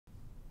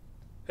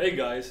Hey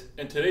guys,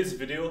 in today's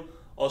video,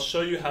 I'll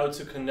show you how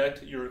to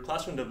connect your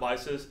classroom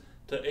devices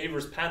to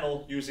AVer's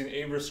panel using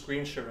AVer's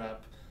Screen Share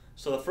app.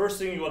 So the first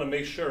thing you want to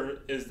make sure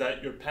is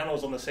that your panel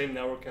is on the same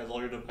network as all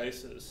your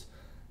devices.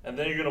 And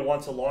then you're going to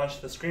want to launch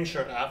the Screen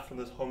Share app from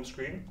this home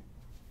screen.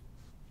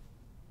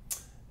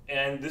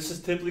 And this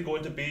is typically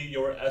going to be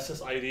your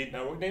SSID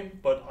network name,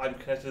 but I'm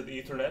connected to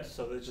the Ethernet,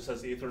 so it just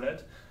says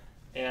Ethernet.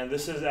 And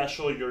this is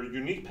actually your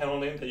unique panel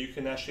name that you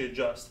can actually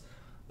adjust.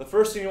 The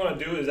first thing you want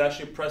to do is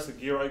actually press the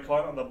gear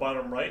icon on the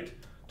bottom right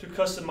to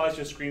customize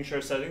your screen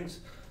share settings.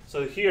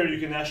 So here you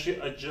can actually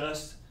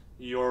adjust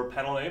your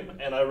panel name,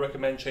 and I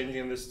recommend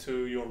changing this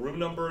to your room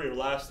number, your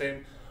last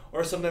name,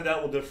 or something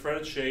that will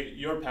differentiate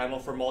your panel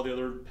from all the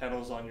other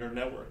panels on your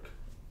network.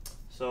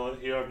 So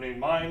here I've named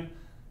mine,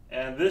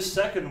 and this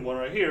second one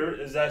right here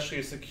is actually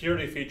a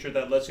security feature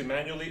that lets you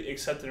manually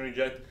accept and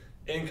reject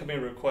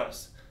incoming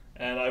requests.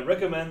 And I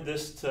recommend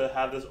this to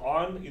have this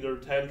on either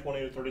 10, 20,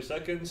 or 30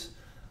 seconds.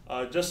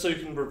 Just so you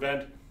can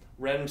prevent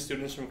random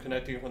students from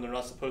connecting when they're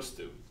not supposed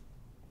to.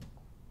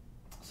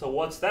 So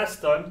once that's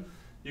done,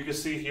 you can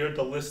see here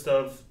the list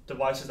of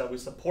devices that we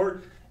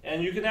support,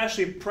 and you can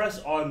actually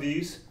press on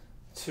these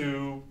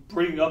to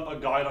bring up a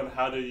guide on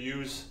how to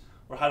use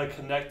or how to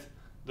connect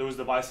those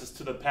devices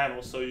to the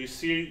panel. So you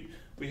see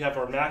we have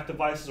our Mac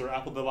devices, our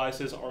Apple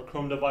devices, our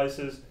Chrome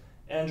devices,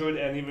 Android,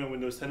 and even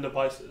Windows 10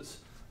 devices.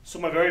 So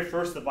my very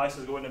first device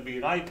is going to be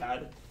an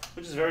iPad,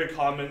 which is very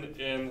common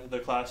in the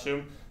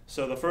classroom.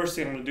 So the first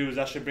thing I'm going to do is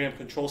actually bring up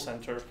Control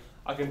Center.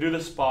 I can do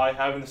this by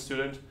having the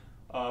student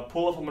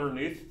pull up from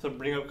underneath to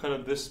bring up kind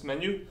of this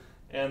menu,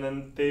 and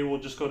then they will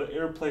just go to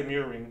AirPlay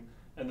Mirroring,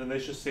 and then they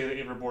should say the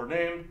AVer board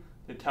name,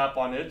 they tap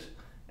on it,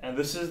 and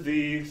this is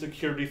the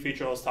security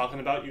feature I was talking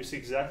about. You see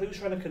exactly who's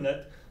trying to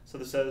connect. So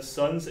this says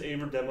Sun's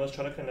AVer demo is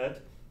trying to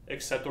connect,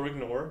 accept or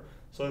ignore.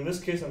 So in this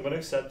case I'm going to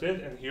accept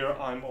it, and here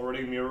I'm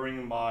already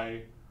mirroring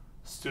my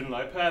student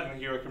iPad, and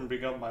here I can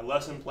bring up my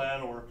lesson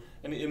plan or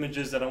any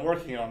images that I'm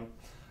working on.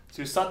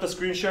 To stop the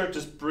screen share,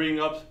 just bring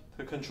up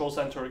the Control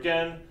Center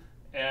again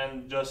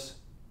and just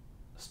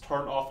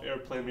turn off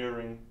AirPlay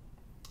Mirroring,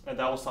 and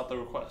that will stop the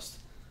request.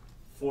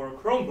 For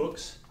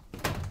Chromebooks,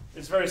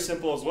 it's very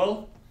simple as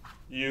well.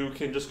 You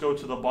can just go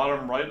to the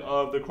bottom right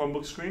of the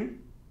Chromebook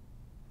screen.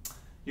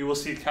 You will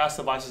see cast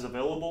devices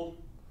available,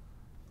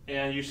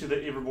 and you see the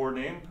AVer board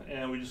name,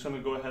 and we're just going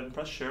to go ahead and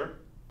press share.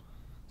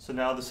 So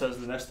now this says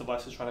the next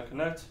device is trying to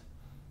connect.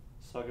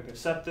 So I can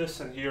accept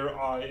this, and here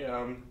I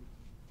am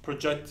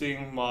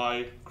projecting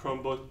my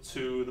Chromebook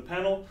to the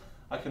panel.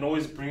 I can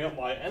always bring up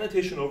my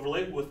annotation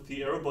overlay with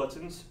the arrow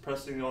buttons,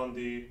 pressing on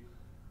the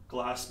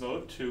glass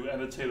mode to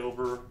annotate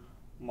over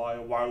my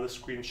wireless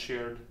screen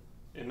shared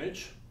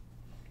image.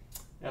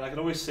 And I can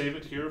always save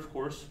it here, of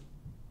course.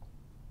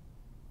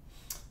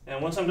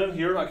 And once I'm done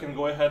here, I can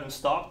go ahead and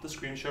stop the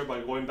screen share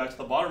by going back to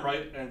the bottom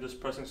right and just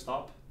pressing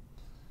stop.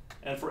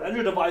 And for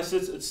Android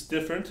devices, it's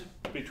different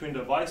between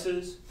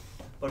devices.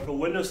 But for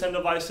Windows 10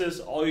 devices,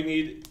 all you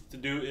need to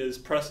do is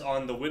press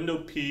on the Window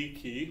P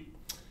key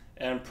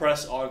and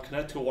press on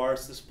Connect to a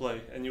Wireless Display,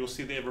 and you will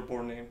see the AVer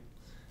board name.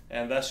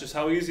 And that's just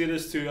how easy it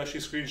is to actually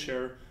screen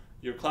share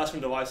your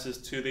classroom devices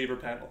to the AVer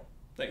panel.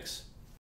 Thanks.